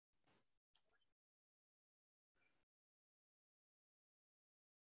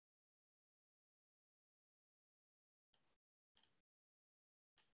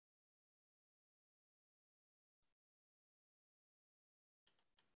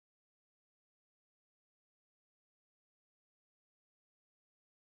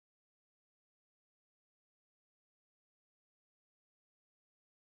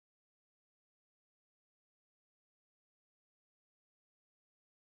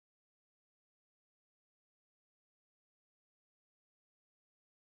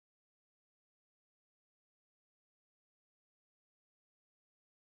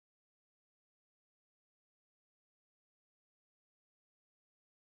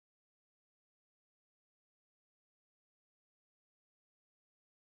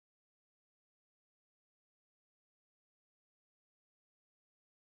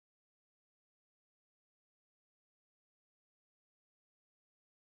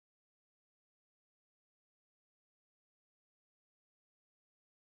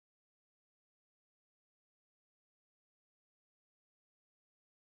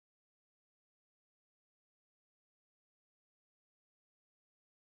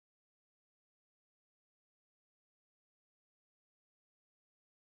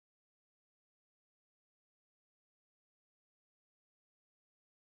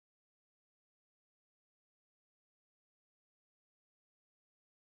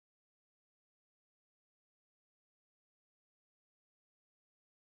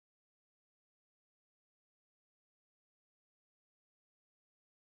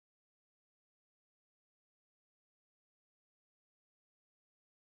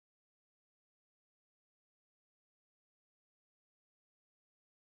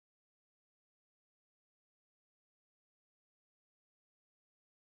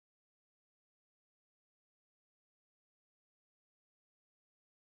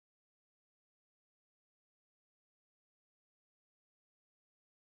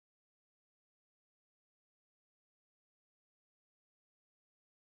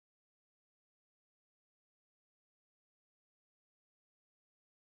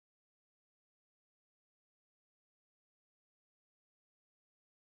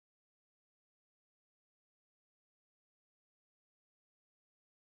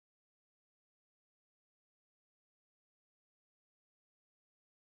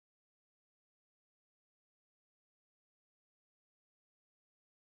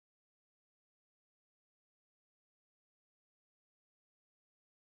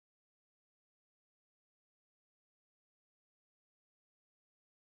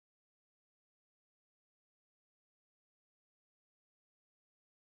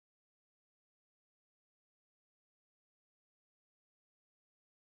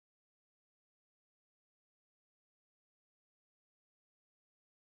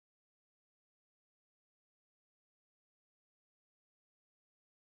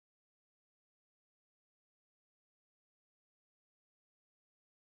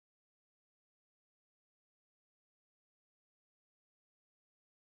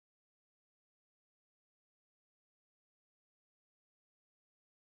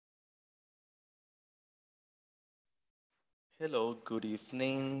Hello, good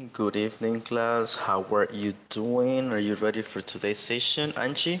evening class. How are you doing? Are you ready for today's session,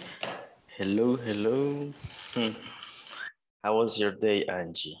 Angie? Hello, hello. How was your day,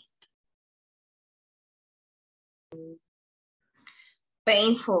 Angie?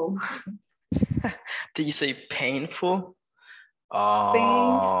 Painful. Did you say painful? Painful.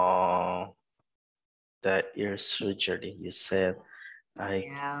 Oh, that ear surgery you said.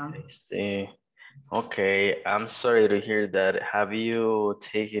 Yeah. I see. Okay, I'm sorry to hear that. Have you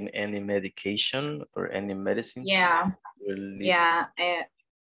taken any medication or any medicine? Yeah. Really? Yeah.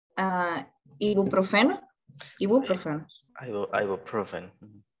 Ibuprofeno. Ibuprofeno. Ibuprofen.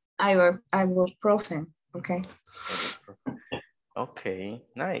 Ibuprofen. Okay. Ibuprofen. Okay,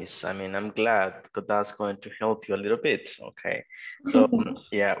 nice. I mean, I'm glad because that's going to help you a little bit. Okay, so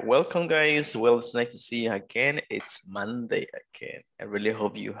yeah, welcome guys. Well, it's nice to see you again. It's Monday again. I really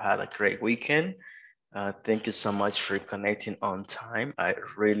hope you had a great weekend. Thank you so much for connecting on time. I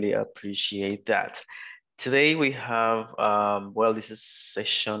really appreciate that. Today we have, well, this is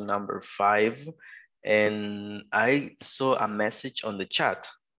session number 5, and I saw a message on the chat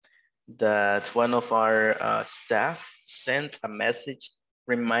that one of our staff sent a message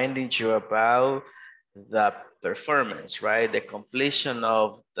reminding you about the performance, right? The completion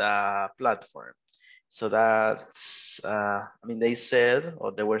of the platform. So that's, I mean, they said,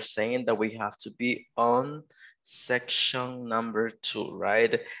 or they were saying that we have to be on section number 2,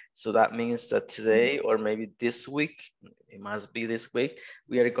 right? So that means that today, or maybe this week, it must be this week,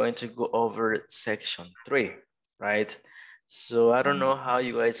 we are going to go over section 3, right? So I don't know how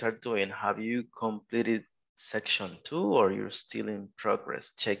you guys are doing. Have you completed section 2 or you're still in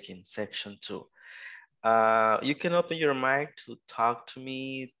progress checking section 2? You can open your mic to talk to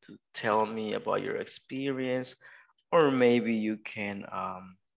me, to tell me about your experience, or maybe you can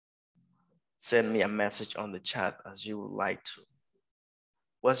send me a message on the chat as you would like to.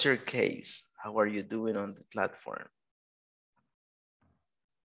 What's your case? How are you doing on the platform?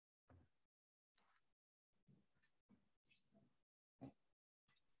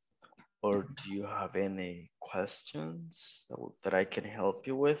 Or do you have any questions that I can help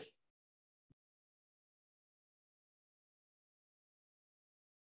you with?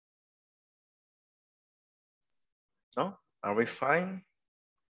 No? Are we fine?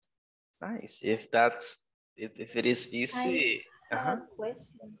 Nice. If it is easy. I have a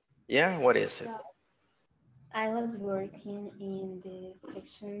question. Yeah, what is it? So I was working in the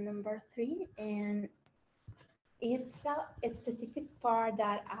section number 3, and it's a specific part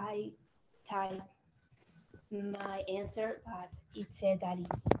that I typed my answer, but it said that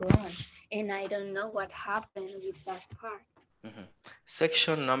it's wrong, and I don't know what happened with that part. Mhm.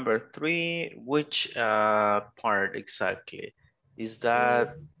 Section number 3, which part exactly? Is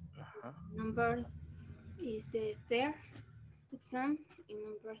that Number is the third exam in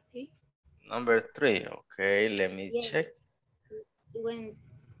number 3. number 3? Okay, let me Yes, check. when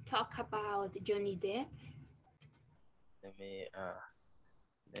talk about Johnny Depp. Let me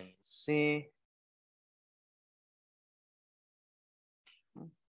see.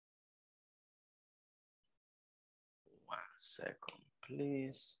 One second,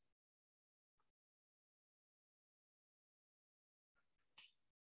 please.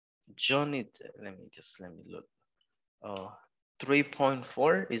 Johnny, let me look. Oh,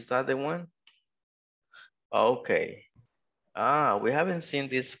 3.4, is that the one? Okay. We haven't seen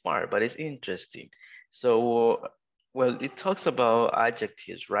this part, but it's interesting. So, well, it talks about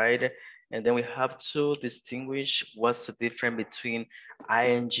adjectives, right? And then we have to distinguish what's the difference between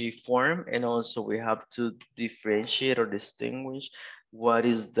ing form, and also we have to differentiate or distinguish what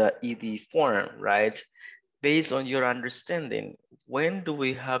is the ed form, right? Based on your understanding, when do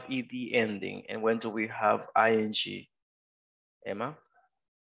we have ed ending and when do we have ing? Emma?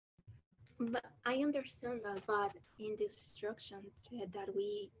 But I understand that, but in the instructions said that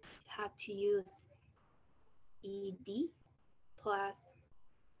we have to use ed plus,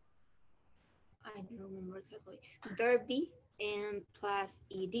 I don't remember exactly, verb be and plus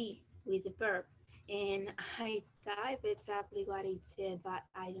ed with the verb. And I type exactly what it said, but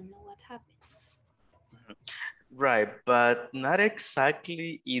I don't know what happened. Right, but not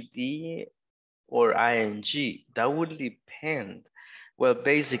exactly ed or ing. That would depend. Well,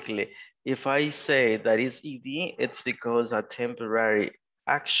 basically, if I say that is ed, it's because a temporary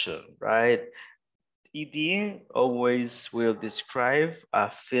action, right? Ed always will describe a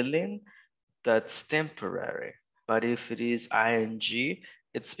feeling that's temporary. But if it is ing,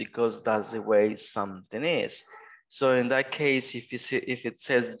 it's because that's the way something is. So in that case, if it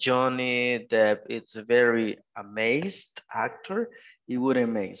says Johnny Depp, it's a very amazed actor, it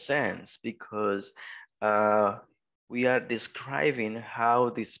wouldn't make sense because We are describing how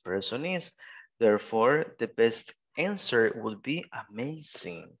this person is. Therefore, the best answer would be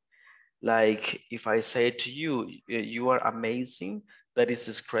amazing. Like if I say to you, you are amazing, that is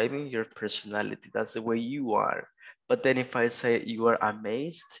describing your personality. That's the way you are. But then if I say you are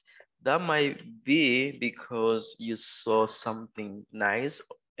amazed, that might be because you saw something nice,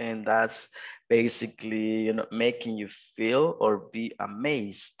 and that's basically, you know, making you feel or be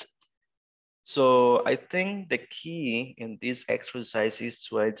amazed. So I think the key in this exercise is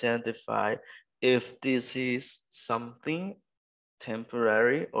to identify if this is something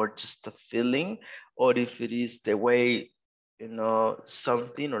temporary or just a feeling, or if it is the way, you know,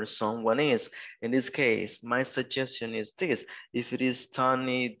 something or someone is. In this case, my suggestion is this: if it is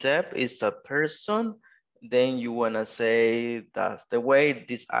Tony Depp is a person, then you want to say that's the way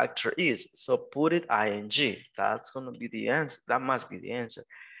this actor is, so put it ing. That's going to be the answer. That must be the answer.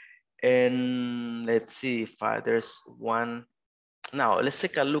 And let's see if there's one. Now, let's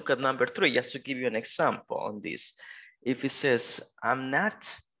take a look at number 3, just to give you an example on this. If it says, I'm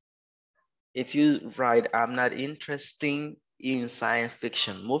not, if you write, I'm not interested in science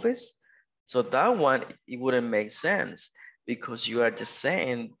fiction movies, so that one, it wouldn't make sense, because you are just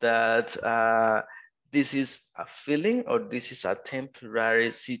saying that this is a feeling or this is a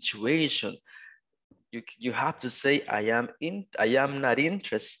temporary situation. You have to say, I am not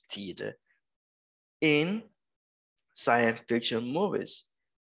interested in science fiction movies.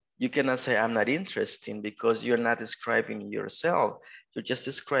 You cannot say I'm not interested, because you're not describing yourself. You're just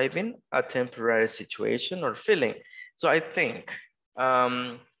describing a temporary situation or feeling. So I think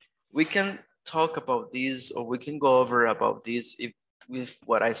we can talk about this, or we can go over about this if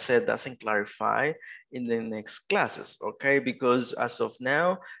what I said doesn't clarify in the next classes, okay? Because as of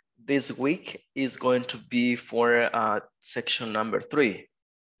now, this week is going to be for section number 3,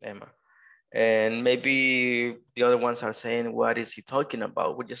 Emma. And maybe the other ones are saying, what is he talking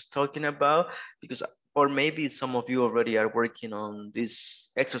about? We're just talking about, because, or maybe some of you already are working on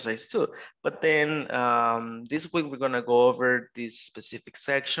this exercise too. But then this week we're gonna go over this specific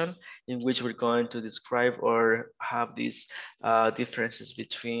section in which we're going to describe or have these differences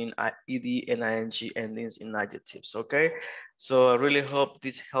between ed and ing endings in adjectives, okay? So I really hope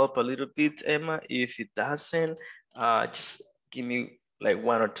this helped a little bit, Emma. If it doesn't, just give me like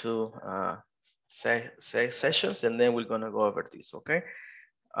 1 or 2 sessions, and then we're gonna go over this, okay?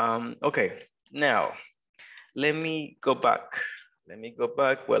 Okay, now let me go back.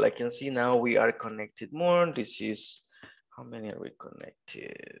 Well, I can see now we are connected more. This is, how many are we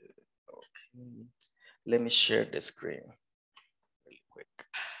connected? Okay, let me share the screen really quick.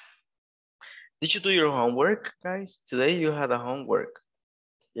 Did you do your homework, guys? Today you had a homework.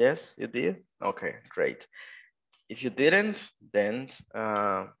 Yes, you did? Okay, great. If you didn't, then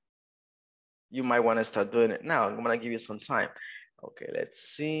you might want to start doing it now. I'm gonna give you some time. Okay, let's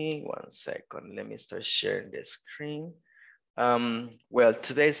see, 1 second. Let me start sharing the screen. Well,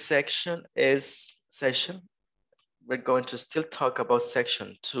 today's session, we're going to still talk about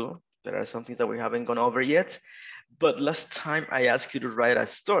section 2. There are some things that we haven't gone over yet, but last time I asked you to write a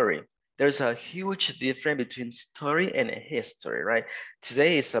story. There's a huge difference between story and a history, right?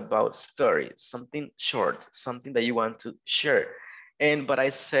 Today is about story, something short, something that you want to share. But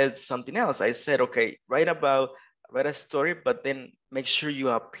I said something else. I said, okay, write a story, but then make sure you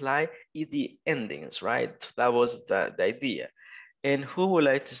apply ed endings, right? That was the idea. And who would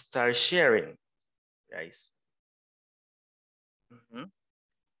like to start sharing, guys?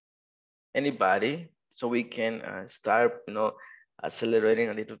 Anybody? So we can start, accelerating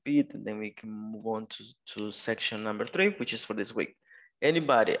a little bit, and then we can move on to section number 3, which is for this week.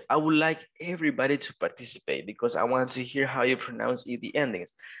 Anybody? I would like everybody to participate, because I want to hear how you pronounce ed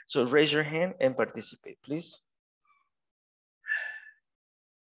endings. So raise your hand and participate, please.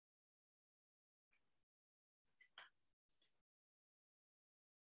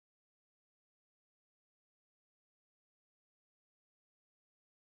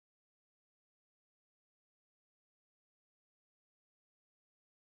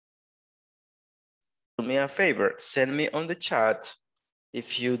 Do me a favor, send me on the chat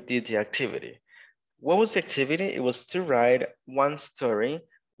if you did the activity. What was the activity? It was to write one story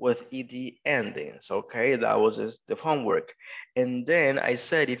with ed endings, okay? That was the homework. And then I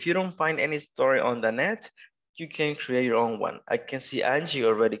said, if you don't find any story on the net, you can create your own one. I can see Angie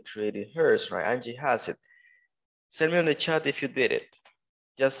already created hers, right? Angie has it. Send me on the chat if you did it.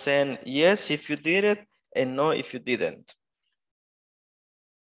 Just send yes if you did it and no if you didn't.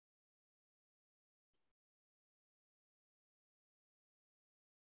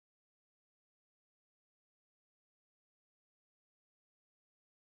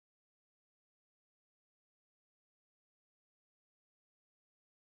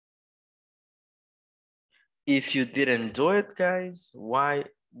 If you didn't do it, guys, why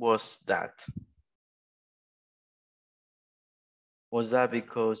was that? Was that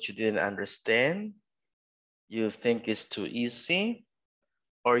because you didn't understand? You think it's too easy?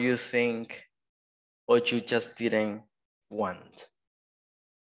 Or you think, or you just didn't want?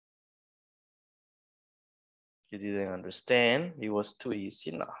 You didn't understand, it was too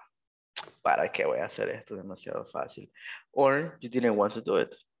easy. No, ¿para qué voy a hacer esto? Demasiado fácil. Or you didn't want to do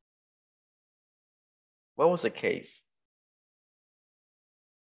it. What was the case?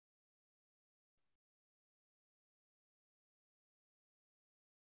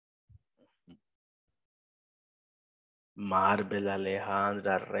 Marvel,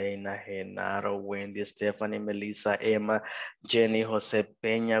 Alejandra, Reina, Genaro, Wendy, Stephanie, Melissa, Emma, Jenny, José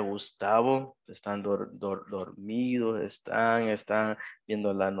Peña, Gustavo, están dormidos, están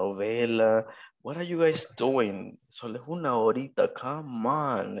viendo la novela. What are you guys doing? Solo es una horita, come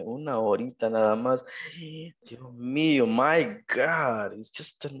on, una horita nada más. Dios mío, my God, it's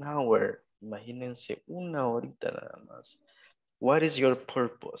just an hour. Imagínense una horita nada más. What is your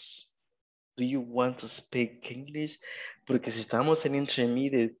purpose? Do you want to speak English? Porque si estamos en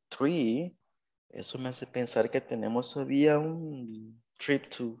Intermediate 3, eso me hace pensar que tenemos todavía un trip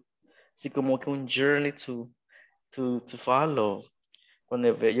to, así como que un journey to follow.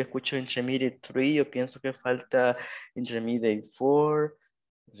 Cuando yo escucho Intermediate 3, yo pienso que falta Intermediate 4,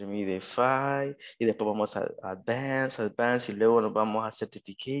 Intermediate 5, y después vamos a Advance, y luego nos vamos a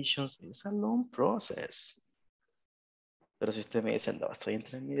Certifications. Es a long process. Pero si usted me dice, no, estoy en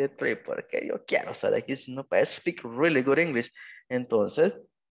Intermediate 3 porque yo quiero estar aquí, si no puedes speak really good English, entonces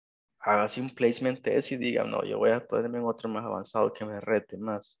hágase un placement test y diga, no, yo voy a ponerme en otro más avanzado que me rete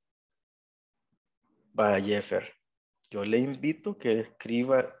más. Vaya, Jeffer, yo le invito que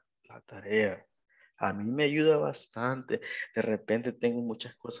escriba la tarea. A mí me ayuda bastante. De repente tengo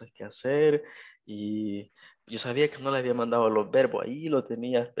muchas cosas que hacer y yo sabía que no le había mandado los verbos. Ahí lo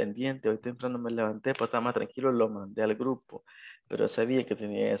tenía pendiente. Hoy temprano me levanté para estar más tranquilo, lo mandé al grupo. Pero sabía que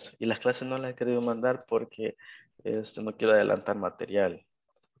tenía eso. Y las clases no las he querido mandar porque no quiero adelantar material.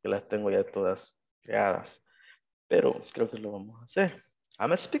 Porque las tengo ya todas creadas. Pero creo que lo vamos a hacer.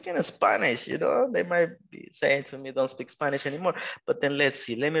 I'm speaking Spanish, you know, they might be saying to me, don't speak Spanish anymore. But then let's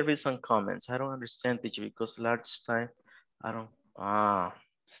see, let me read some comments. I don't understand, teacher, because large time, I don't,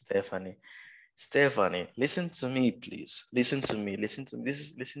 Stephanie. Stephanie, listen to me, please. Listen to me, listen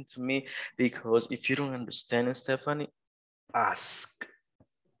to me, because if you don't understand, Stephanie, ask,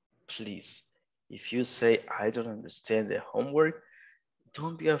 please. If you say, I don't understand the homework,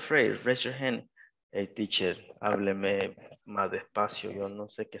 don't be afraid, raise your hand. Hey, teacher, hábleme más despacio, yo no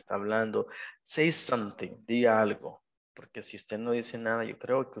sé qué está hablando. Say something, diga algo. Porque si usted no dice nada, yo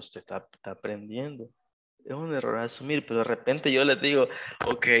creo que usted está aprendiendo. Es un error asumir, pero de repente yo le digo,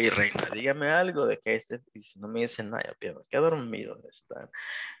 ok, reina, dígame algo de que y si no me dice nada, yo pienso, qué dormido están.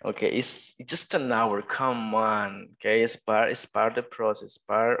 Ok, it's just an hour, come on. Ok, it's part of the process,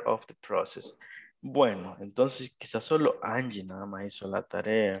 part of the process. Bueno, entonces quizás solo Angie nada más hizo la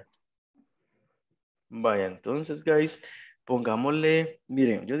tarea. Vaya, entonces, guys, pongámosle,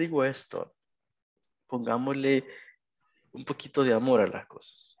 miren, yo digo esto, pongámosle un poquito de amor a las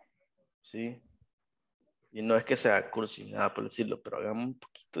cosas, ¿sí? Y no es que sea cursi, nada por decirlo, pero hagamos un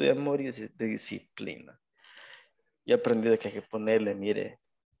poquito de amor y de disciplina. Y aprendí de que hay que ponerle, mire,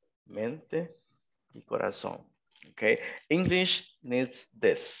 mente y corazón, ¿ok? English needs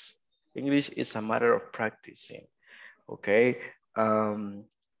this. English is a matter of practicing. Okay, and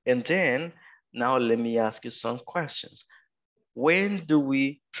then now let me ask you some questions. When do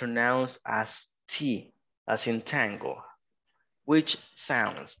we pronounce as T, as in tango? Which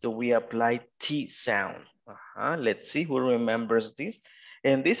sounds do we apply T sound? Let's see who remembers this.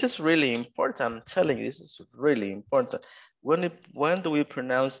 And this is really important. I'm telling you, this is really important. When do we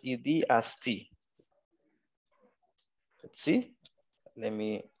pronounce ED as T? Let's see. Let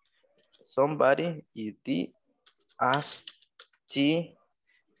me, somebody, ED as T,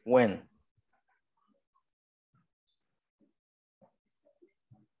 when?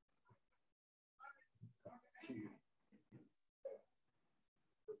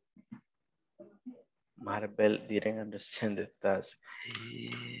 Marvel didn't understand the task.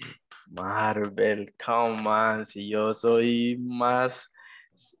 Marvel, come on, si yo soy más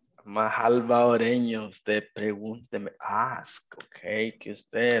salvadoreño, usted pregúnteme, ask, okay, que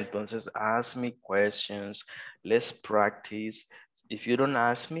usted, entonces ask me questions, let's practice. If you don't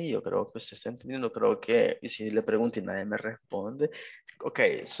ask me, yo creo que usted está entendiendo, creo que, y si le pregunto y nadie me responde,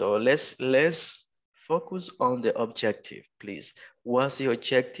 okay, so let's focus on the objective, please. What's the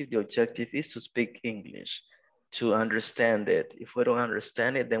objective? The objective is to speak English, to understand it. If we don't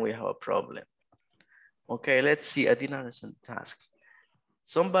understand it, then we have a problem. Okay, let's see. I didn't understand the task.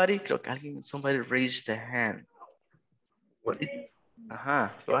 Somebody, creo que alguien, somebody raised the hand. What is it?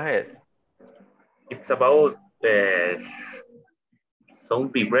 Go ahead. It's about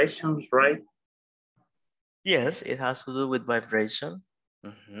some vibrations, right? Yes, it has to do with vibration.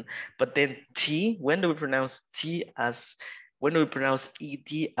 But then T, when do we pronounce T as, when do we pronounce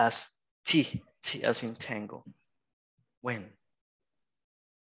ED as T? T as in tango. When?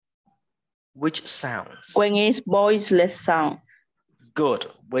 Which sounds? When it's voiceless sound. Good.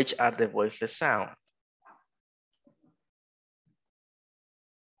 Which are the voiceless sound?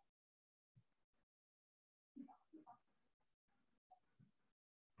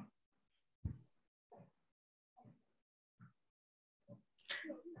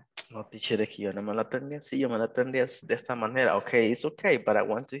 No, teacher, es que yo no me la aprendí así, yo me la aprendí de esta manera. Okay, it's okay, but I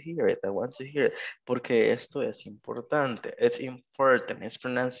want to hear it. I want to hear it. Porque esto es importante. It's important. It's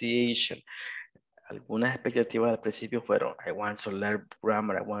pronunciation. Algunas expectativas al principio fueron, I want to learn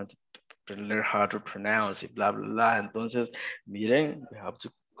grammar, I want to learn how to pronounce it, bla, bla, bla. Entonces, miren, we have to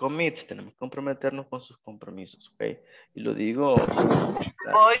commit. Tenemos que comprometernos con sus compromisos, okay? Y lo digo.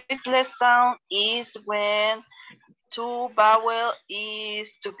 Voiceless sound is when two vowel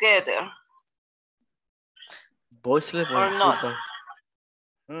is together. Voiceless Or when not.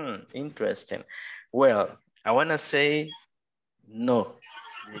 Interesting. Well, I want to say no,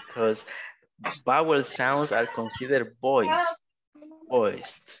 because vowel sounds are considered voiced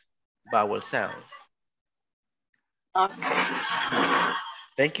vowel sounds. Okay.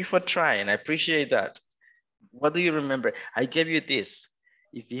 Thank you for trying. I appreciate that. What do you remember? I gave you this.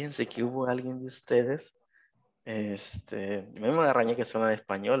 Y fíjense que hubo alguien de ustedes, me agarrañé que suena de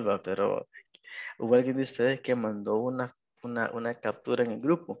español, ¿va? Pero hubo alguien de ustedes que mandó una captura en el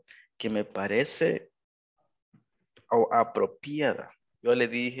grupo que me parece apropiada. Yo le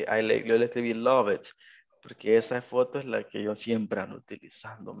dije, yo le escribí love it, porque esa foto es la que yo siempre ando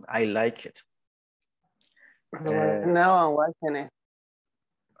utilizando. I like it. Now I'm watching it.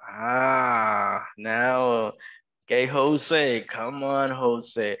 Now, okay, Jose, come on,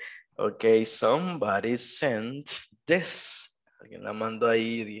 Jose. Okay, somebody sent this. Alguien la mandó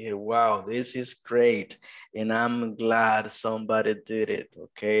ahí, dije, wow, this is great. And I'm glad somebody did it,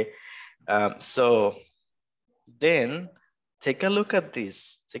 okay? So, then, take a look at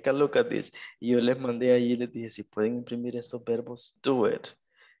this. Take a look at this. Y yo les mandé ahí y les dije, si pueden imprimir estos verbos, do it.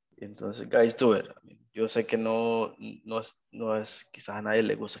 Entonces, guys, do it. Yo sé que no es, quizás a nadie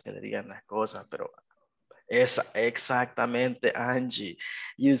le gusta que le digan las cosas, pero es exactamente, Angie.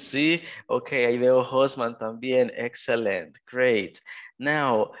 You see? Okay, ahí veo Hosman también. Excellent, great.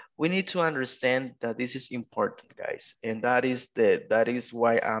 Now, we need to understand that this is important, guys. And that is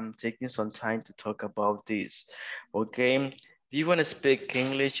why I'm taking some time to talk about this, okay? If you want to speak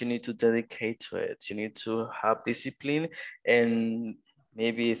English, you need to dedicate to it. You need to have discipline and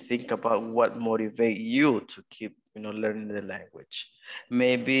maybe think about what motivates you to keep, learning the language.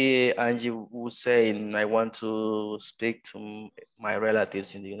 Maybe Angie would say, I want to speak to my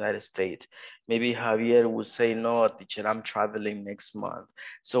relatives in the United States. Maybe Javier would say, no, teacher, I'm traveling next month.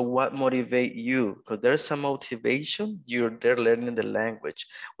 So what motivates you? Because there's some motivation, you're there learning the language.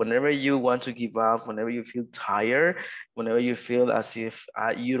 Whenever you want to give up, whenever you feel tired, whenever you feel as if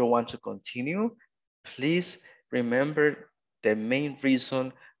you don't want to continue, please remember the main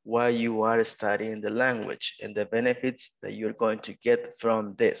reason why you are studying the language and the benefits that you're going to get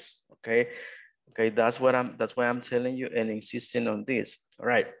from this. Okay, that's why I'm telling you and insisting on this. All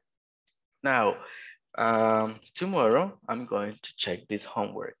right, now tomorrow I'm going to check this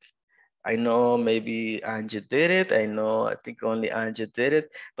homework. I know maybe Angie did it. I think only Angie did it.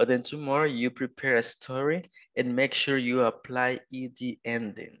 But then tomorrow you prepare a story and make sure you apply ED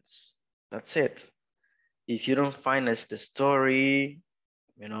endings. That's it. If you don't find us the story,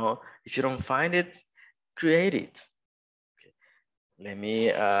 if you don't find it, create it. Okay.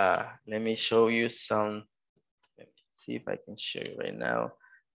 Let me show you some. Let me see if I can show you right now.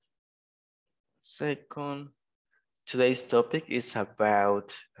 Second, today's topic is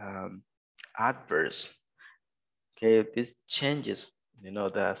about adverbs. Okay, this changes,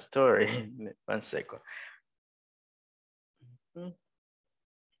 the story. 1 second. Let's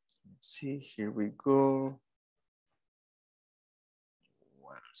see, here we go.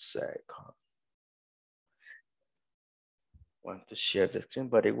 1 second. Want to share the screen,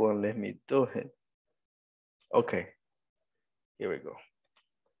 but it won't let me do it. Okay, here we go.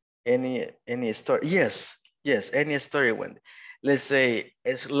 Any story? Yes, any story, Wendy. Let's say,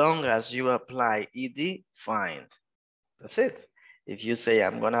 as long as you apply ED, fine. That's it. If you say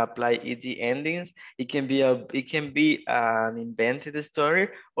I'm gonna apply ed endings, it can be an invented story,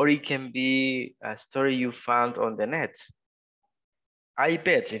 or it can be a story you found on the net. I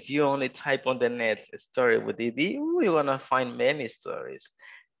bet if you only type on the net a story with ed, you're gonna find many stories,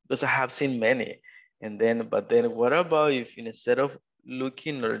 because I have seen many. But then what about if instead of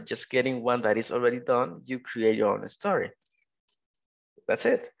looking or just getting one that is already done, you create your own story? That's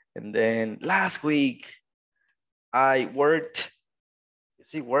it. And then last week, I worked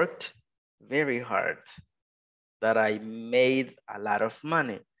very hard, that I made a lot of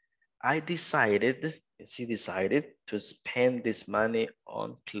money. I decided to spend this money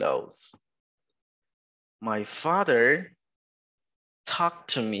on clothes. My father talked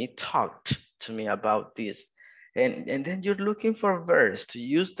to me about this. And then you're looking for a verse to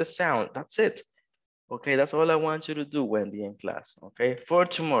use the sound. That's it. Okay, that's all I want you to do, Wendy, in class. Okay, for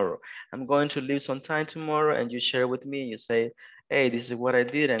tomorrow. I'm going to leave some time tomorrow and you share with me. You say, hey, this is what I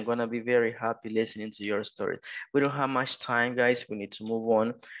did. I'm gonna be very happy listening to your story. We don't have much time, guys. We need to move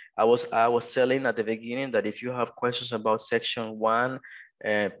on. I was telling at the beginning that if you have questions about section 1,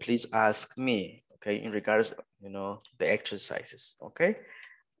 please ask me, okay, in regards, the exercises, okay?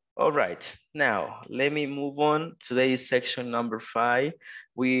 All right, now let me move on. Today is section number 5.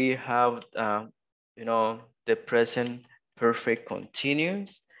 We have, the present perfect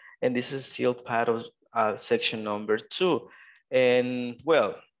continuous, and this is still part of section number 2. And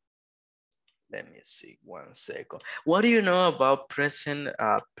well, let me see 1 second. What do you know about present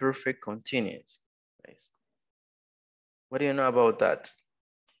perfect continuous? What do you know about that?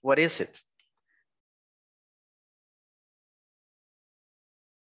 What is it?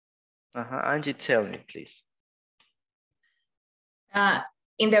 Angie, tell me, please.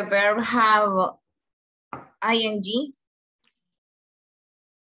 In the verb have ing.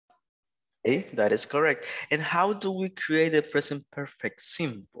 Okay, that is correct. And how do we create a present perfect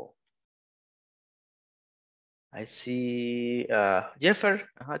simple? I see Jeffer.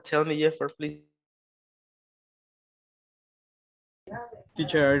 Tell me, Jeffer, please.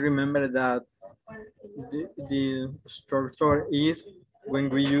 Teacher, I remember that the structure is when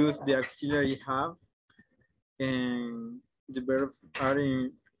we use the auxiliary have and the verbs are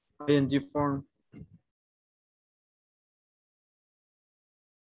in ing form.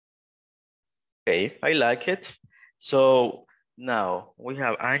 Okay, I like it. So now we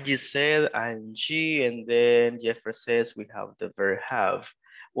have Angie said ing, and then Jeffer says we have the verb have.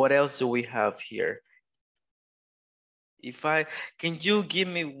 What else do we have here? Can you give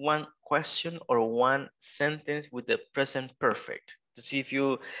me one question or one sentence with the present perfect to see if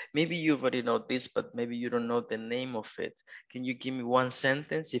maybe you already know this, but maybe you don't know the name of it. Can you give me one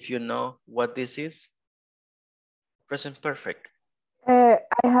sentence if you know what this is? Present perfect. I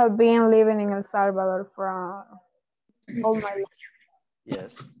have been living in El Salvador for all my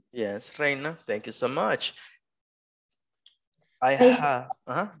life. Yes, Reina, thank you so much.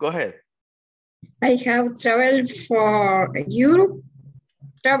 Go ahead. I have traveled for Europe.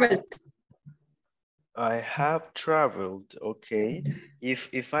 I have traveled, okay.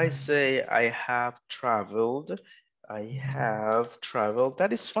 If I say I have traveled, that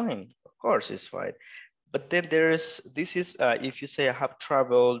is fine. Of course, it's fine. But then if you say I have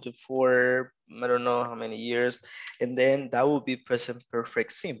traveled for, I don't know how many years, and then that would be present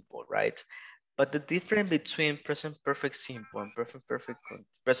perfect simple, right? But the difference between present perfect simple and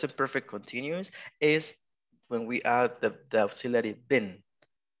present perfect continuous is when we add the auxiliary been.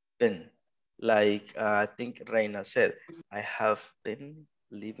 Like I think Reina said, I have been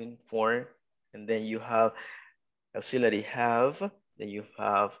living for, and then you have auxiliary have, then you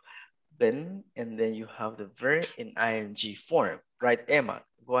have been, and then you have the verb in ing form, right? Emma,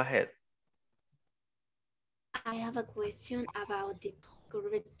 go ahead. I have a question about the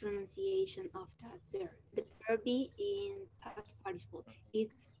correct pronunciation of that verb. The verb be in past participle.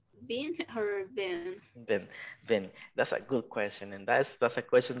 It's been or been? Been. That's a good question, and that's a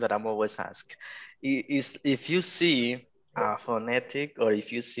question that I'm always asked. If you see phonetic, or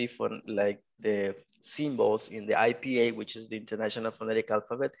if you see like the symbols in the IPA, which is the International Phonetic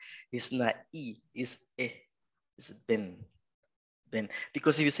Alphabet, it's not E, it's E, it's been.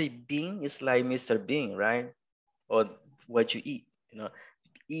 Because if you say being, it's like Mr. Bean, right? Or what you eat,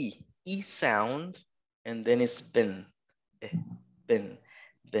 E sound, and then it's been.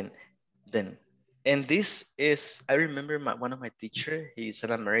 And this is, I remember one of my teacher, he's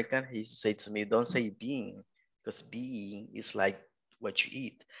an American, he used to say to me, don't say being, because being is like what you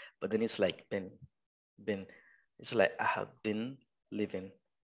eat, but then it's like been. It's like I have been living,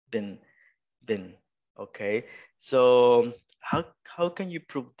 been, okay? So how can you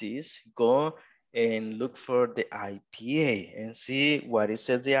prove this? Go and look for the IPA and see what it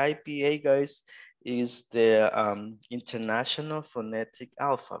says. The IPA, guys, is the International Phonetic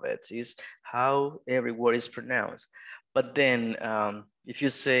Alphabet, is how every word is pronounced. But then if you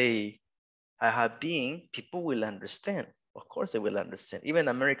say, I have been, people will understand. Of course they will understand. Even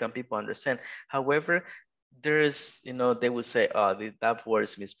American people understand. However, there's, you know, they will say, oh, that word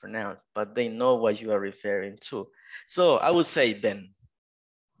is mispronounced, but they know what you are referring to. So I would say, Ben,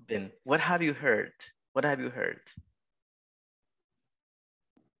 what have you heard? What have you heard?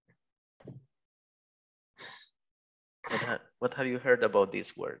 What have you heard about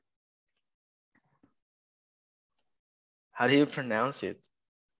this word? How do you pronounce it?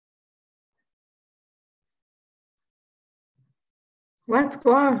 What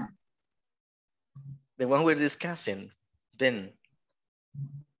word? The one we're discussing, Ben.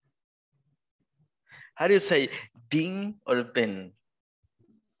 How do you say bin or Ben?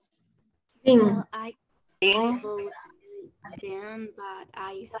 Bin. Well, I will Ben, but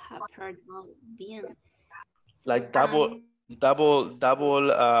I have heard about Ben. Like double,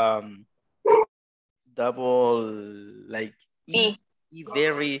 like E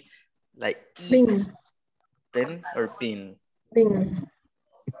very, like E, Bin. Ben or bin? Bin.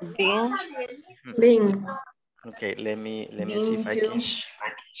 Bin. Bin. Okay, let me see if I can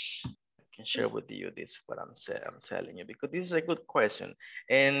share with you this, what I'm telling you, because this is a good question.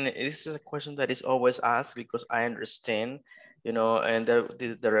 And this is a question that is always asked because I understand, you know, and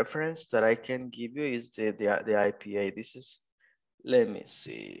the reference that I can give you is the IPA. This is, let me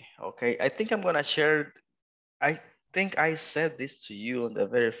see. Okay, I think I'm gonna share, I think I said this to you in the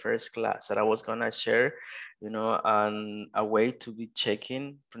very first class that I was gonna share, you know, a way to be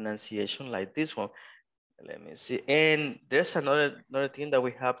checking pronunciation like this one. Let me see. And there's another thing that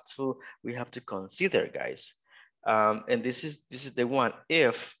we have to consider, guys. And this is the one,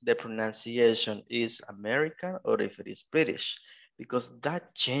 if the pronunciation is American or if it is British, because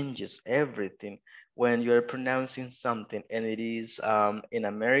that changes everything when you're pronouncing something and it is in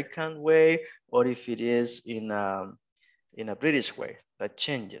American way or if it is in a British way. That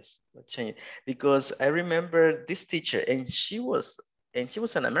changes. Because I remember this teacher, and she was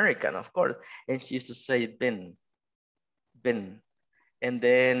an American, of course, and she used to say bin. And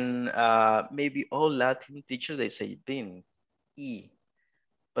then maybe all Latin teachers, they say bin, E.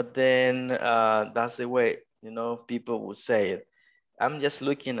 But then that's the way, you know, people will say it. I'm just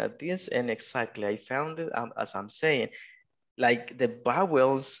looking at this and exactly, I found it as I'm saying, like the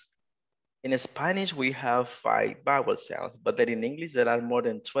vowels. In Spanish, we have 5 vowel sounds, but then in English, there are more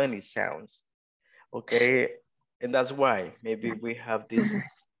than 20 sounds. Okay, and that's why maybe we have this.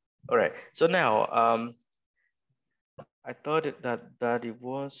 All right, so now I thought that it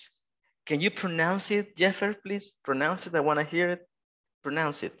was, can you pronounce it, Jeffer, please? Pronounce it, I wanna hear it.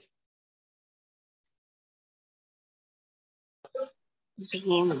 Pronounce it.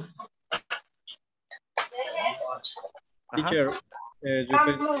 Bin. Teacher, you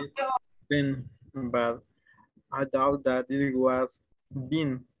said been, but I doubt that it was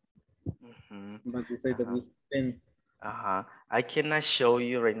been, but you say that it's been. I cannot show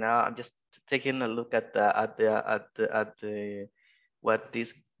you right now. I'm just taking a look at the what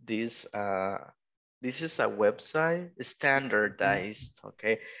this is a website, standardized,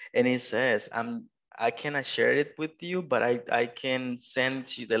 okay, and it says I cannot share it with you, but I can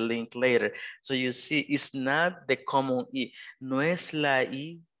send you the link later. So you see, it's not the common I. No es la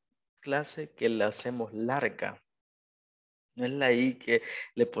I, clase, que la hacemos larga. No es la I que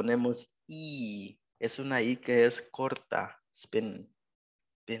le ponemos I. Es una I que es corta. Spin.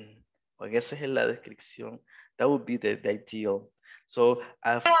 Porque esa es la descripción. That would be the ideal. So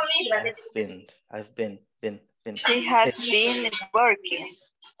I've been. She has been working.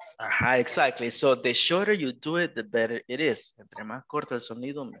 Exactly. So the shorter you do it, the better it is. Entre más corto el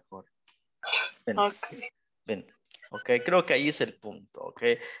sonido, mejor. Been. Okay, creo que ahí es el punto.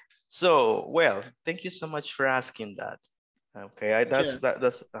 Okay. So, well, thank you so much for asking that. Okay, that's.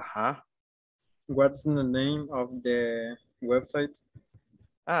 What's the name of the website?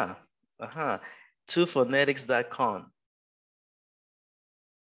 Twophonetics.com.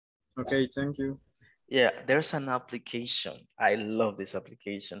 Okay, thank you. Yeah, there's an application. I love this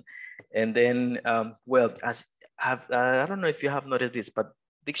application. And then, well, I don't know if you have noticed this, but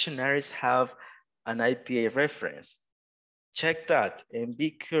dictionaries have an IPA reference. Check that and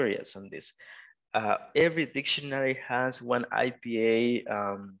be curious on this. Every dictionary has one IPA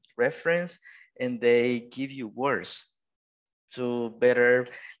reference, and they give you words to better,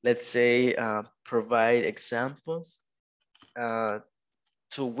 let's say, provide examples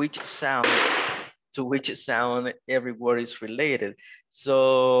to which sound every word is related.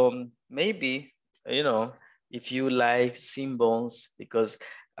 So maybe you know, if you like symbols, because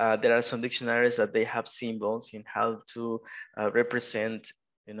there are some dictionaries that they have symbols in how to represent,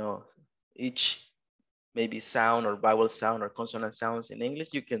 you know, each maybe sound or vowel sound or consonant sounds in English,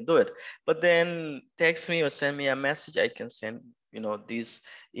 you can do it. But then text me or send me a message, I can send, you know, this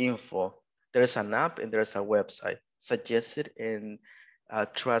info. There's an app and there's a website, suggested and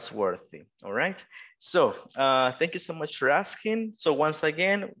trustworthy, all right? So thank you so much for asking. So once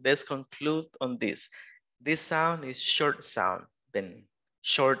again, let's conclude on this. This sound is short sound, then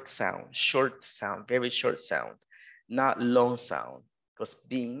short sound, very short sound, not long sound, because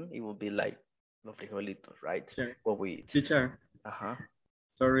being, it will be like los frijolitos, right? Teacher. What we eat. Teacher.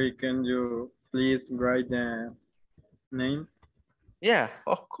 Sorry, can you please write the name? Yeah,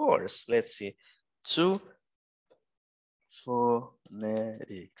 of course. Let's see. Two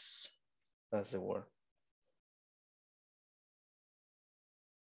phonetics. That's the word.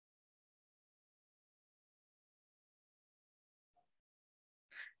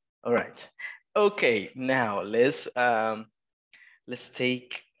 All right. Okay, now let's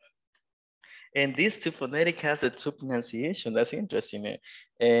take, and these two phonetic has the two pronunciation. That's interesting.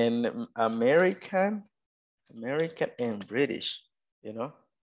 And American and British, you know,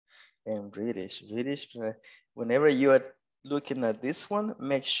 and British. Whenever you are looking at this one,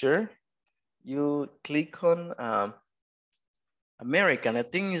 make sure you click on American. The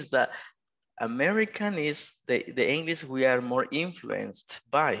thing is that American is the English we are more influenced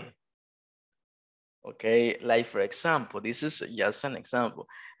by. Okay, like for example, this is just an example.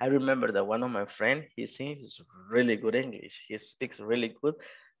 I remember that one of my friends, he sings really good English. He speaks really good,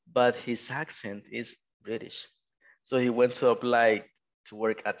 but his accent is British. So he went to apply to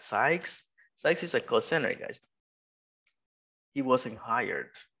work at Sykes. Sykes is a call center, guys. He wasn't hired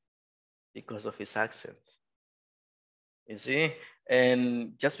because of his accent. You see?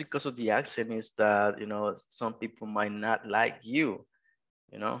 And just because of the accent is that, you know, some people might not like you,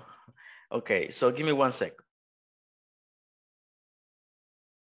 you know? Okay, so give me 1 second.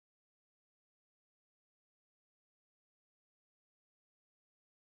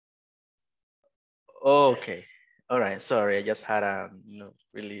 Okay. All right. Sorry, I just had a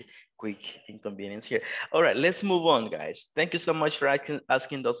really quick inconvenience here. All right, let's move on, guys. Thank you so much for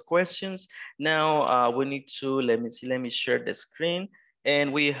asking those questions. Now we need to, let me share the screen.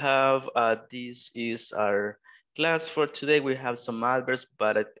 And we have, this is our class for today. We have some adverbs,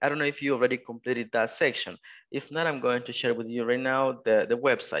 but I don't know if you already completed that section. If not, I'm going to share with you right now the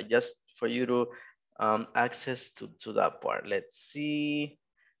website, just for you to access to that part. Let's see.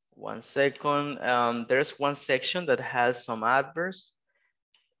 1 second. There's one section that has some adverbs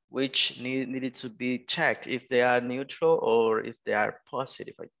which needed to be checked if they are neutral or if they are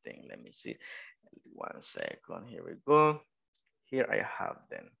positive, I think. Let me see. 1 second. Here we go. Here I have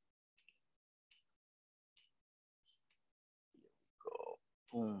them. Go.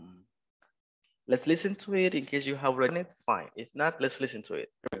 Boom. Let's listen to it in case you have written it. Fine. If not, let's listen to it.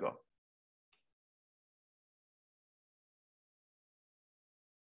 Here we go.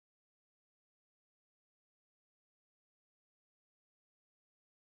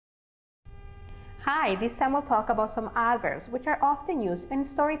 Hi, this time we'll talk about some adverbs which are often used in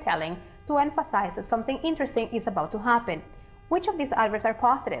storytelling to emphasize that something interesting is about to happen. Which of these adverbs are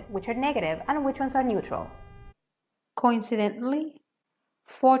positive, which are negative, and which ones are neutral? Coincidentally,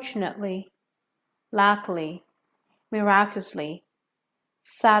 fortunately, luckily, miraculously,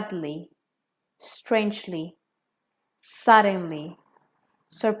 sadly, strangely, suddenly,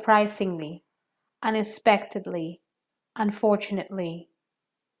 surprisingly, unexpectedly, unfortunately.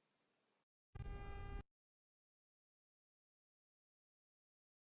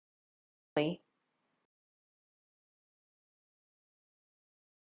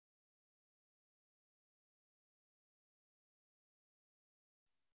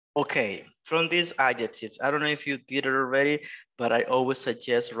 Okay, from these adjectives, I don't know if you did it already, but I always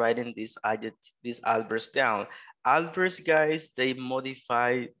suggest writing these adverbs down. Adverbs, guys, they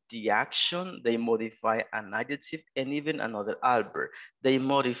modify the action, they modify an adjective, and even another adverb. They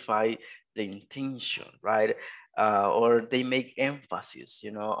modify the intention, right? Or they make emphasis,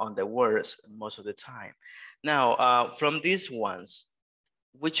 on the words most of the time. Now, from these ones,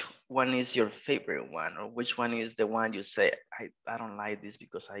 which one is your favorite one, or which one is the one you say, I don't like this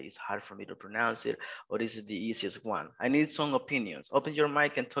because it's hard for me to pronounce it, or this is the easiest one? I need some opinions. Open your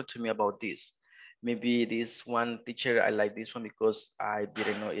mic and talk to me about this. Maybe this one, teacher, I like this one because I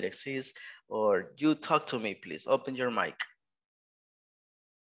didn't know it exists, or you talk to me, please. Open your mic.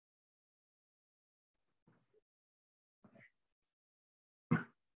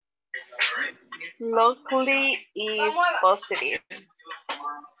 Luckily is positive.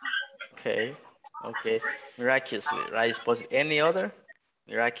 Okay. Okay, miraculously, right? Is positive. Any other?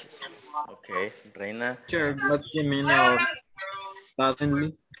 Miraculously. Okay, Reina. Teacher, what's the meaning of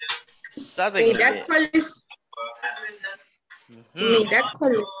suddenly? Suddenly. Miraculous. Mhm.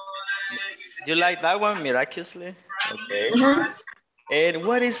 Miraculous. You like that one, miraculously? Okay. And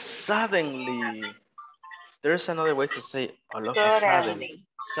what is suddenly? There's another way to say all of a sudden.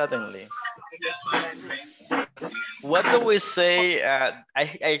 Suddenly. What do we say?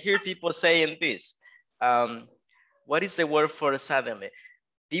 I hear people saying this. What is the word for suddenly?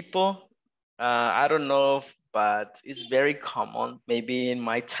 People, I don't know, but it's very common, maybe in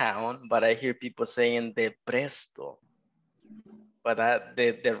my town, but I hear people saying de presto. But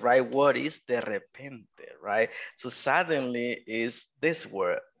the right word is de repente, right? So suddenly is this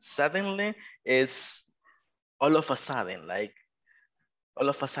word. Suddenly is all of a sudden, like all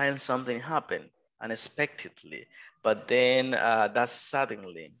of a sudden something happened unexpectedly, but then that's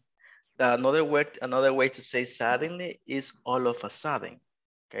suddenly. Another way to say suddenly is all of a sudden,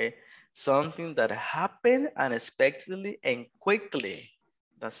 okay? Something that happened unexpectedly and quickly,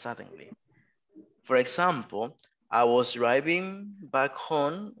 that's suddenly. For example, I was driving back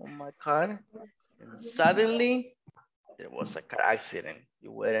home on my car and suddenly there was a car accident.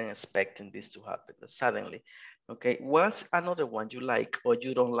 You weren't expecting this to happen, but suddenly. Okay, what's another one you like or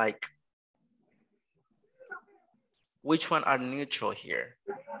you don't like? Which one are neutral here?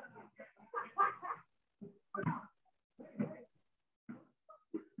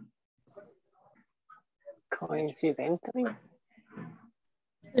 Coincidentally.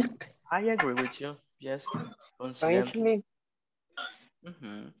 I agree with you. Yes, coincidentally.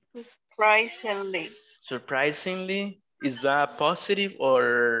 Surprisingly. Surprisingly, is that positive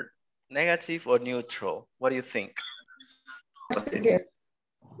or negative or neutral? What do you think? Positive.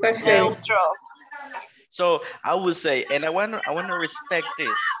 Neutral. So I would say, and I want to respect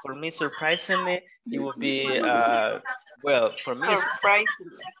this. For me, surprisingly, it would be well, for me, it's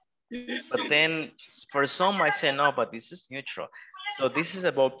Surprisingly. but then for some I say no, but this is neutral. So this is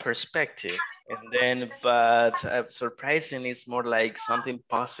about perspective, and then but surprisingly, it's more like something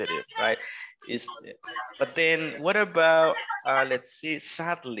positive, right? But then what about let's see,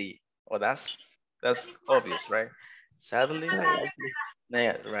 sadly? Oh, that's obvious, right? Sadly,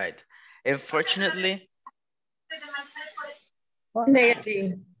 yeah, right. Unfortunately,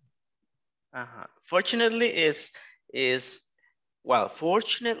 Negative. fortunately is well,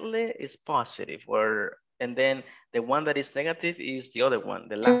 fortunately is positive, or and then the one that is negative is the other one,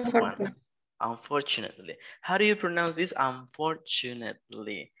 the last one. Unfortunately. How do you pronounce this?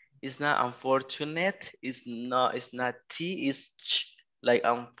 Unfortunately. It's not unfortunate, it's not T, it's ch, like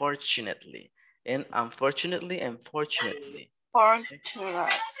unfortunately. And unfortunately and fortunately.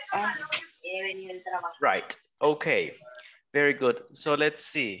 Fortunate. Right. Okay. Very good. So let's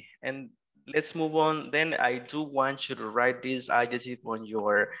see. And let's move on. Then I do want you to write this adjective on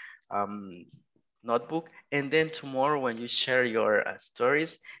your notebook. And then tomorrow when you share your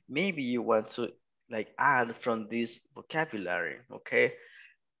stories, maybe you want to like add from this vocabulary, okay?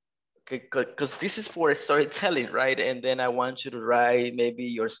 Because this is for storytelling, right? And then I want you to write maybe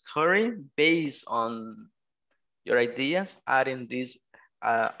your story based on your ideas, adding these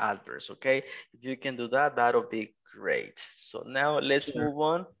adverbs, okay? If you can do that, that'll be great. So now let's move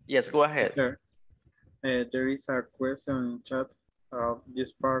on. Yes, go ahead. Sure. There is a question in chat of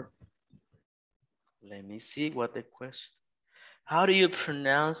this part. Let me see what the question. How do you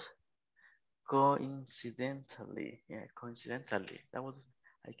pronounce coincidentally? Yeah, coincidentally. That was,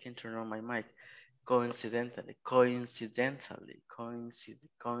 I can't turn on my mic. Coincidentally, it comes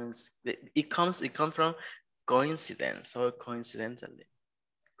from coincidence, so coincidentally.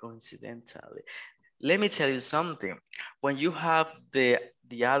 Let me tell you something. When you have the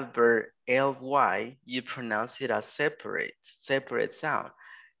adverb ly, you pronounce it as separate sound.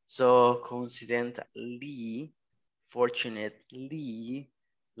 So coincidentally, fortunately,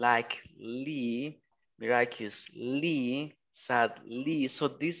 likely, miraculously, sadly. So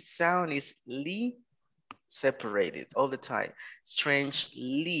this sound is li separated all the time.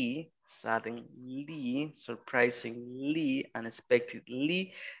 Strangely, suddenly, surprisingly,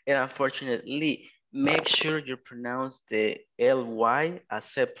 unexpectedly, and unfortunately. Make sure you pronounce the ly as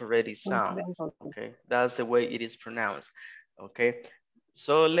separated sound. Okay, that's the way it is pronounced. Okay,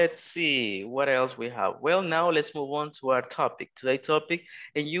 so let's see what else we have. Well, now let's move on to our topic. Today's topic,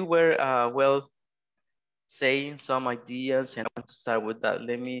 and you were well saying some ideas, and I want to start with that.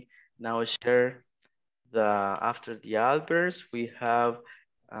 Let me now share after the adverbs we have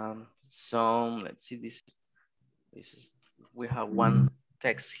some. Let's see, this is we have one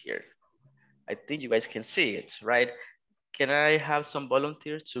text here. I think you guys can see it, right? Can I have some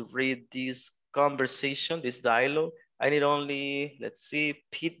volunteers to read this conversation, this dialogue? I need only, let's see,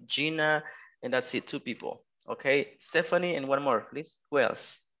 Pete, Gina, and that's it, 2 people. Okay, Stephanie and one more, please. Who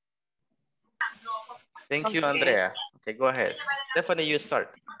else? Thank you, Andrea. Okay, go ahead. Stephanie, you start.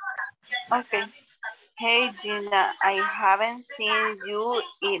 Okay. Hey, Gina, I haven't seen you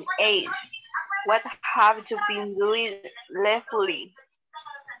in ages. What have you been doing lately?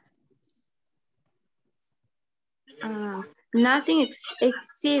 Nothing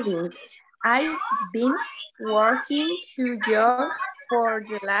exciting. I've been working 2 jobs for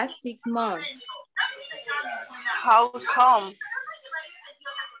the last 6 months. How come?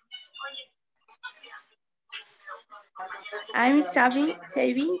 I'm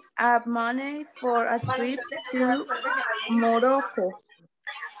saving up money for a trip to Morocco.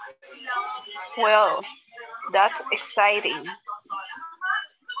 Well, that's exciting.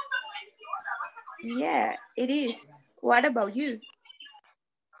 Yeah, it is. What about you?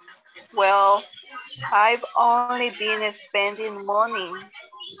 Well, I've only been spending money.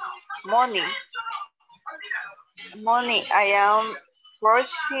 I am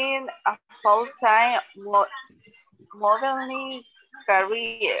pursuing a full-time modeling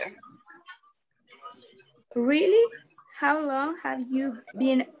career. Really? How long have you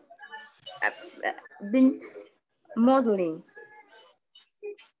been modeling?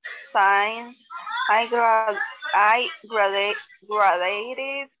 Since I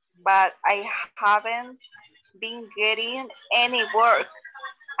graduated, but I haven't been getting any work.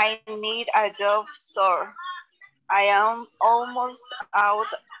 I need a job, so I am almost out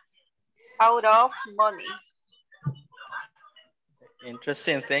of money.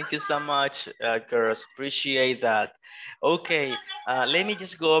 Interesting. Thank you so much, girls. Appreciate that. Okay, let me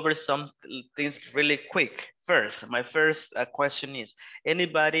just go over some things really quick. First, my first question is,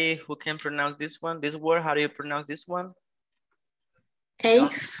 anybody who can pronounce this one, this word, how do you pronounce this one?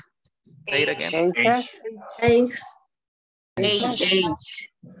 Eggs. Say it again. Eggs. Age.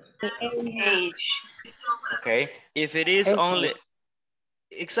 Okay, if it is only,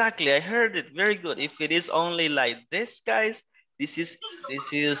 exactly, I heard it, very good. If it is only like this, guys, this is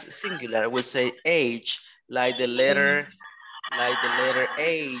singular. We'll say age, like the letter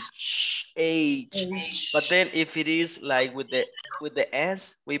H. But then if it is like with the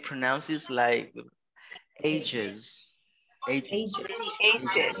S, we pronounce it like ages. Ages.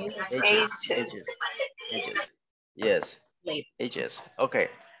 Yes, ages. Okay.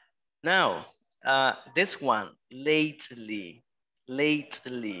 Now, this one, lately.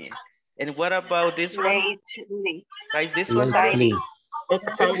 And what about this one? Lately. Guys, this one? Exciting.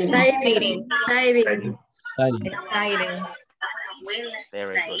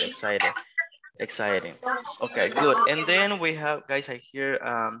 Very good, exciting. Okay, good. And then we have, guys, I hear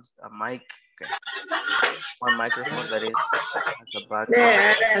a mic. Okay. One microphone that is as a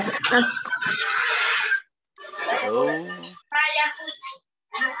background. Oh.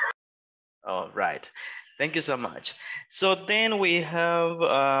 All right. Thank you so much. So then we have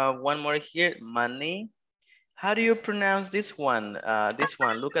one more here, money. How do you pronounce this one?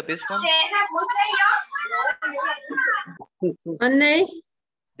 Look at this one. Money.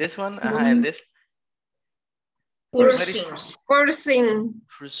 This one, and this. Pursuing.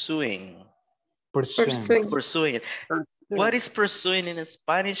 What is pursuing in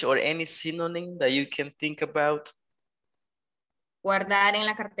Spanish, or any synonym that you can think about? Guardar en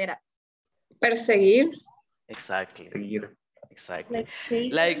la cartera. Perseguir. Exactly.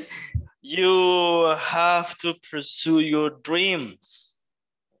 Like you have to pursue your dreams.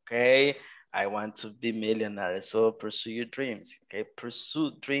 Okay. I want to be millionaire, so pursue your dreams. Okay,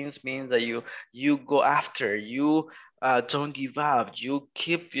 pursue dreams means that you go after, you don't give up, you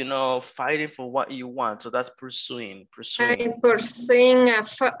keep, fighting for what you want. So that's pursuing. I'm pursuing a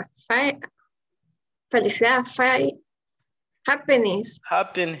happiness.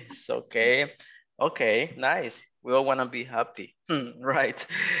 Okay, nice. We all want to be happy, right?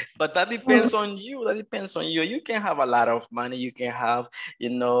 But that depends on you. You can have a lot of money. You can have,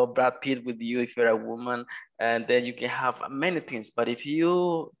 Brad Pitt with you if you're a woman, and then you can have many things. But if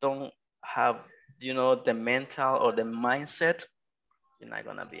you don't have, the mental or the mindset, you're not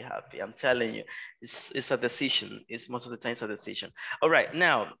gonna be happy. I'm telling you, it's a decision. It's most of the time it's a decision. All right,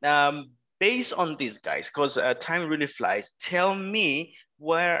 now, based on this, guys, because time really flies, tell me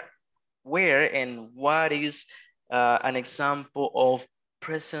where and what is an example of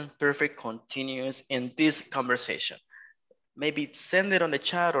present perfect continuous in this conversation. Maybe send it on the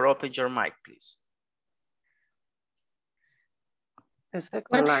chat or open your mic, please.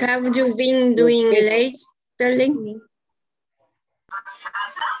 What have you been doing lately?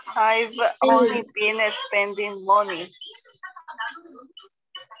 I've only been spending money.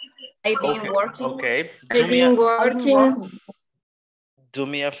 I've been working. Okay. I've been working. Do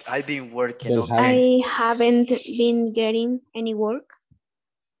me a, I've been working. Okay. I haven't been getting any work.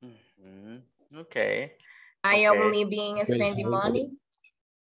 Okay. I only been spending money.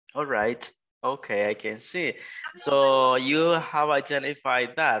 All right. Okay, I can see. So you have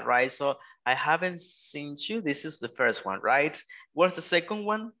identified that, right? So I haven't seen you. This is the first one, right? What's the second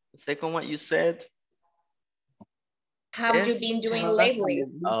one? The second one you said? Have you been doing lately?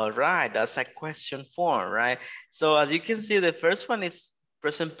 All right, that's a question form, right? So as you can see, the first one is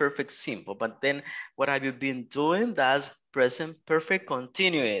present perfect simple, but then what have you been doing? That's present perfect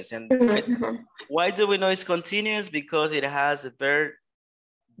continuous. And why do we know it's continuous? Because it has a verb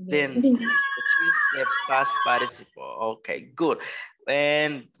been, which is the past participle. Okay, good.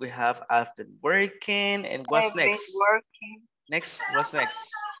 And we have I've been working, and what's next? Next, what's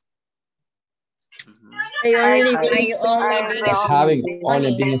next? I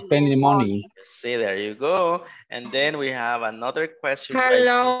only been spending money. See, there you go. And then we have another question.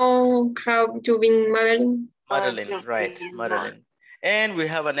 Hello, how you been, Madeline? Madeline, right, Madeline. And we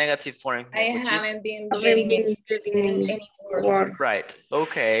have a negative form. I haven't been getting any work. Right,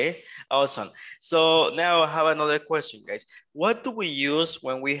 okay, awesome. So now I have another question, guys. What do we use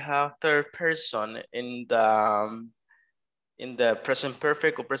when we have third person in the present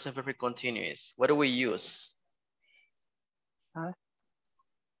perfect or present perfect continuous? What do we use?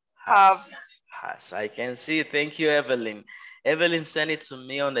 Has. I can see. Thank you, Evelyn. Evelyn sent it to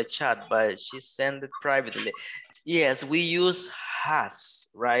me on the chat, but she sent it privately. Yes, we use has,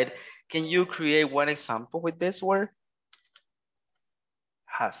 right? Can you create one example with this word?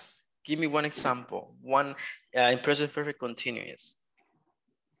 Has. Give me one example. One in present perfect continuous.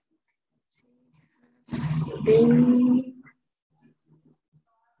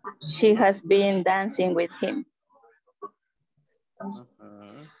 She has been dancing with him.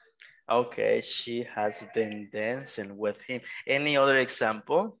 Okay, she has been dancing with him. Any other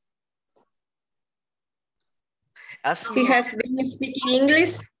example? She has been speaking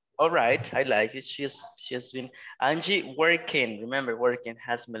English. All right, I like it. She has been, Angie, working. Remember, working.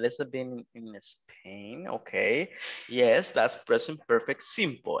 Has Melissa been in Spain? Okay. Yes, that's present perfect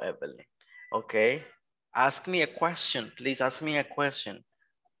simple, Evelyn. Okay. Ask me a question. Please ask me a question.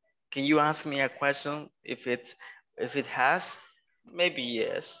 Can you ask me a question if it has? Maybe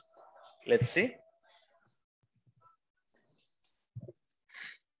yes. Let's see.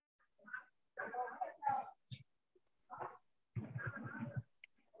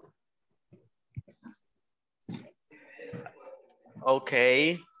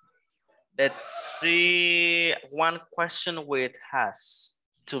 Okay. Let's see one question with has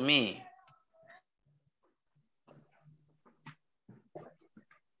to me.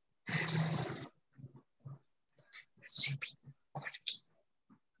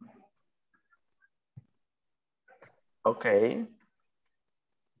 Okay.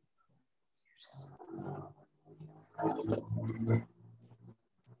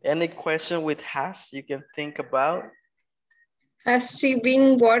 Any question with has you can think about? Has she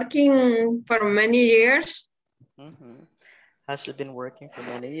been working for many years? Has she been working for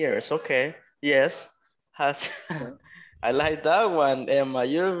many years? Okay. Yes. Has. I like that one, Emma.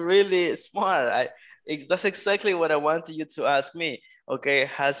 You're really smart. That's exactly what I wanted you to ask me. Okay.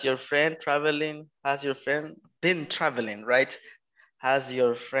 Has your friend traveling? Has your friend been traveling, right? Has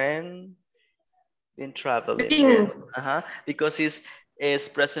your friend been traveling? Yes. Because it's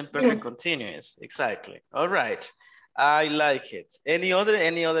present perfect continuous. Exactly. All right. I like it. Any other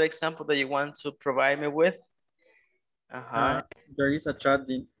example that you want to provide me with? There is a chat.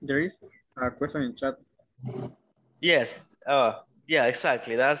 There is a question in chat. Yes. Yeah,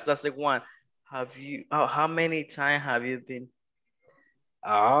 exactly. That's the one. Have you? How many times have you been?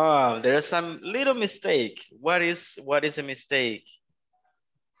 There's some little mistake. What is a mistake?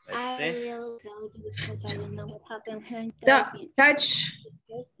 Let's see. I will tell you because I don't know what happened here. Touch.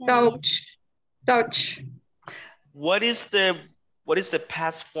 What is the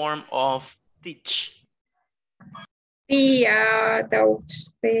past form of teach?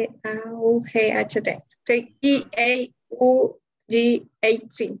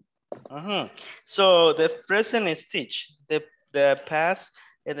 T-E-A-U-G-H-T. So the present is teach. The past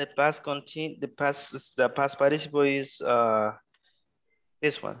and the past participle is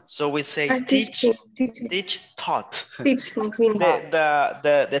this one. So we say teach, taught.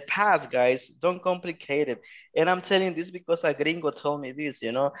 The past, guys, don't complicate it. And I'm telling this because a gringo told me this,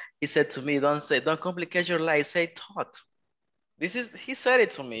 you know. He said to me, don't complicate your life, say taught. He said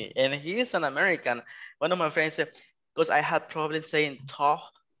it to me, and he is an American. One of my friends said, because I had problems saying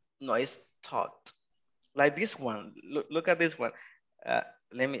taught, no, it's taught. Like this one, look at this one.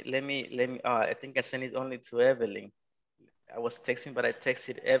 Let me, I think I sent it only to Evelyn. I was texting, but I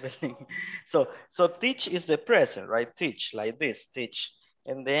texted Evelyn. So teach is the present, right? Teach, like this, teach.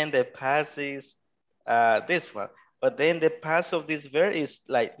 And then the past is this one. But then the past of this verb is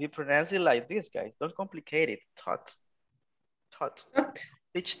like, we pronounce it like this, guys. Don't complicate it. Taught. Taught.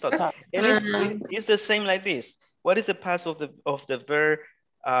 Teach taught. And it's the same like this. What is the past of the verb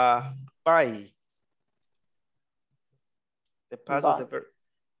buy? The past of the verb.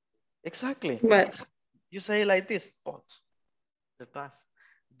 Exactly. But You say it like this, bought. The past.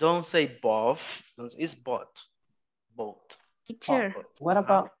 Don't say both. It's bought. Both. Teacher. What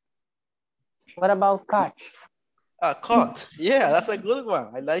about catch? Caught. Yeah, that's a good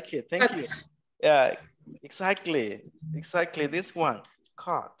one. I like it. Thank you. Yeah, exactly. Exactly. This one.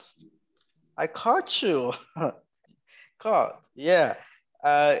 Caught. I caught you. Caught. Yeah.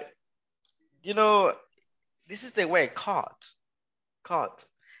 You know, this is the way caught. Caught.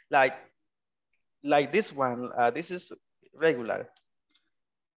 Like this one. This is regular.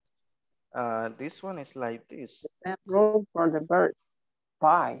 This one is like this. That rule for the verb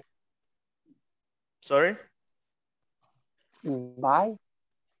buy. Sorry? Buy.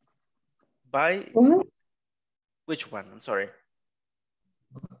 Buy? Which one? I'm sorry.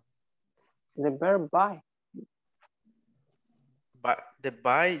 The verb buy. But the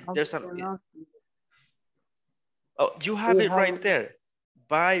buy, there's an... Oh, you have it right there.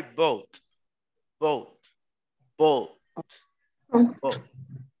 Buy boat. Boat. Boat. Boat.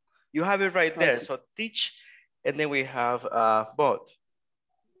 You have it right there. So teach, and then we have bought.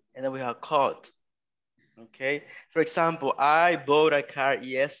 And then we have caught. Okay. For example, I bought a car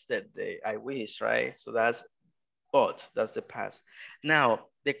yesterday. I wish, right? So that's bought. That's the past. Now,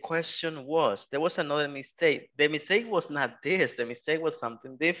 the question was, there was another mistake. The mistake was not this. The mistake was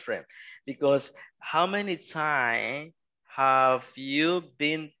something different. Because how many times have you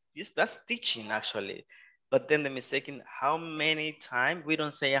been, that's teaching actually. But then the mistake in how many times, we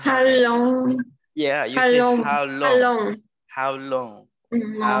don't say how long. Yeah, you say how long. How long.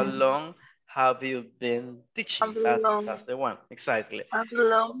 How long have you been teaching? That's the one, exactly. How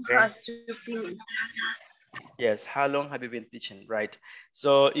long have you been? Yes, how long have you been teaching, right?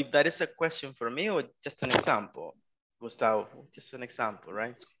 So if that is a question for me or just an example, Gustavo, just an example,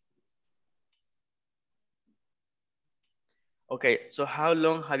 right? Okay, so how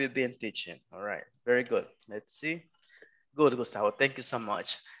long have you been teaching? All right, very good. Let's see. Good, Gustavo, thank you so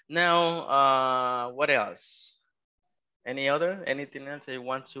much. Now, what else? Anything else that you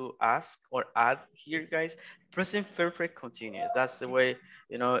want to ask or add here, guys? Present perfect continuous. That's the way,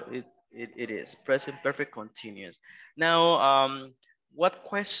 you know, it is. Present perfect continuous. Now, what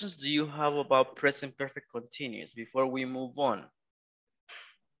questions do you have about present perfect continuous before we move on?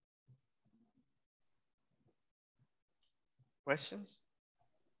 Questions?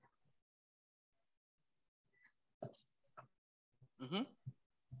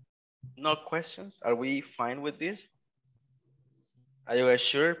 No questions? Are we fine with this? Are you guys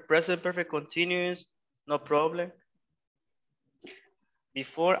sure? Present perfect continuous, no problem.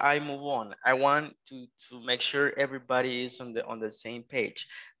 Before I move on, I want to make sure everybody is on the same page.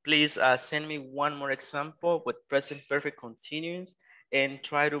 Please send me one more example with present perfect continuous and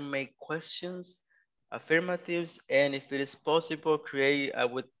try to make questions, affirmatives, and if it is possible, create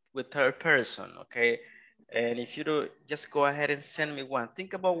with third person, okay? And if you do, just go ahead and send me one.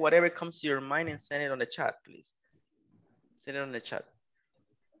 Think about whatever comes to your mind and send it on the chat, please. Send it on the chat.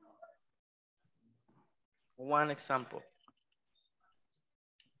 One example.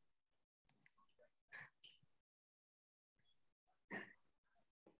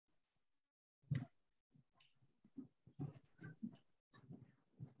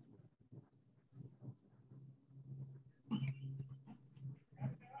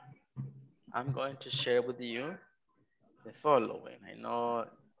 I'm going to share with you the following. I know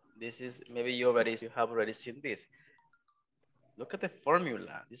this is, maybe you have already seen this. Look at the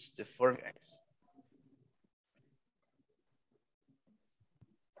formula. This is the formula, guys.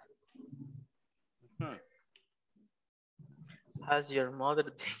 Has your mother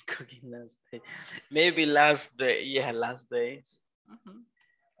been cooking last day? Maybe last day. Yeah, last days.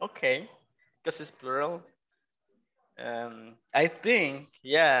 Okay, because it's plural. I think,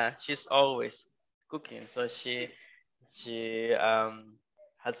 yeah, she's always cooking. So she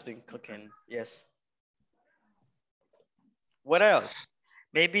has been cooking. Yes. What else?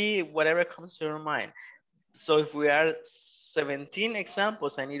 Maybe whatever comes to your mind. So if we are 17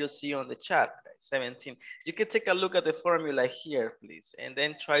 examples, I need to see on the chat, 17. You can take a look at the formula here, please, and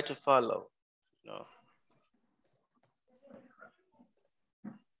then try to follow. No.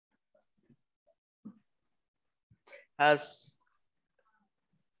 Has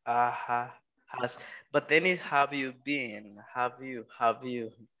Has, but then it have you been? Have you?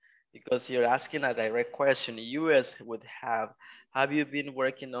 Because you're asking a direct question. US would have you been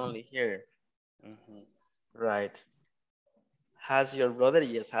working only here? Mhm. Right. Has your brother?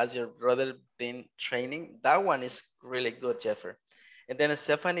 Yes. Has your brother been training? That one is really good, Jeffrey. And then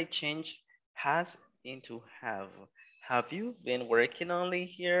Stephanie changed has into have. Have you been working only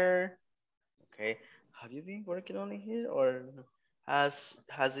here? Okay. Have you been working only here or has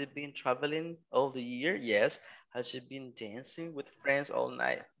it been traveling all the year? Yes. Has she been dancing with friends all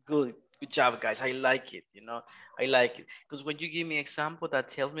night? Good job, guys. I like it. I like it because when you give me example, that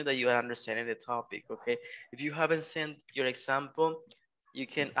tells me that you are understanding the topic. Okay. If you haven't sent your example, you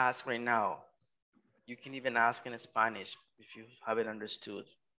can ask right now. You can even ask in Spanish if you haven't understood.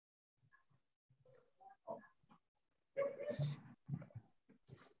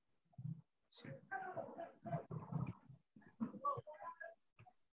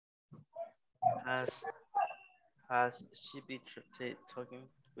 Has she been talking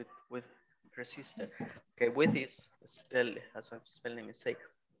with her sister? Okay, with this spell has a spelling mistake.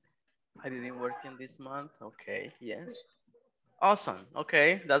 Have you been working this month? Okay, yes. Awesome.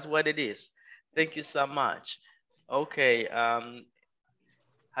 Okay, that's what it is. Thank you so much. Okay,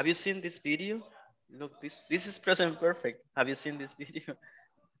 have you seen this video? Look, this is present perfect. Have you seen this video?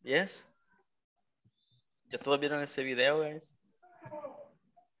 Yes. ¿Ya todos vieron ese video, guys?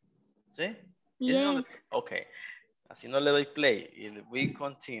 ¿Sí? Yeah. Okay. Así no le doy play y we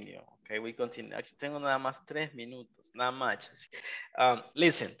continue. Okay, we continue. Actually, tengo nada más 3 minutos, nada más.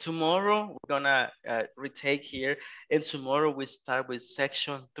 Listen, tomorrow we're gonna retake here, and tomorrow we start with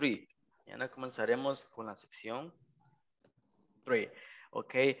section 3. Mañana comenzaremos con la sección 3.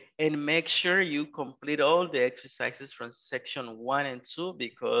 Okay, and make sure you complete all the exercises from section 1 and 2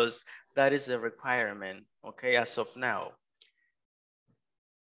 because that is a requirement. Okay, as of now.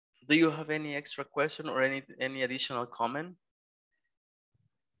 Do you have any extra question or any additional comment?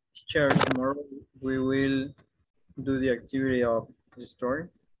 Teacher, tomorrow we will do the activity of the story.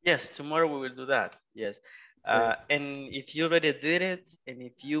 Yes, tomorrow we will do that. Yes. And if you already did it, and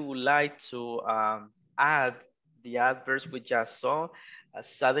if you would like to add the adverbs we just saw,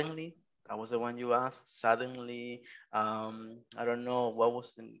 suddenly, that was the one you asked, suddenly, I don't know, what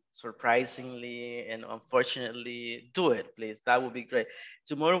was the surprisingly and unfortunately, do it, please. That would be great.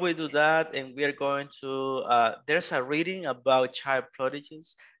 Tomorrow we do that, and we are going to, there's a reading about child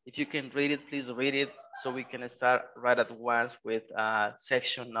prodigies. If you can read it, please read it so we can start right at once with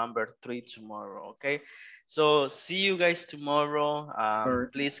section number 3 tomorrow, okay? So see you guys tomorrow.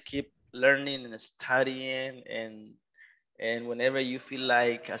 Please keep learning and studying, and whenever you feel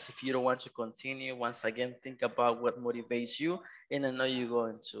like as if you don't want to continue, once again, think about what motivates you, and I know you're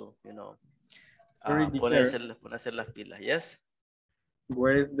going to, ponerse las pilas, yes?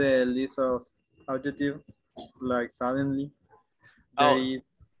 Where is the list of adjectives, like suddenly? The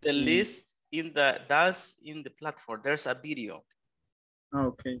list that's in the platform. There's a video.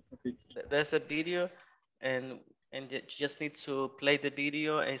 Okay. There's a video, and you just need to play the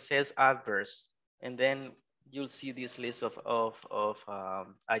video, and it says adverbs, and then you'll see this list of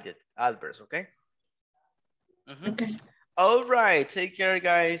adverbs. Okay. Okay. All right. Take care,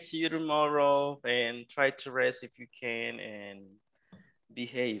 guys. See you tomorrow, and try to rest if you can, and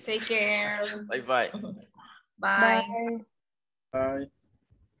behave. Take care. Bye-bye. Bye. Bye.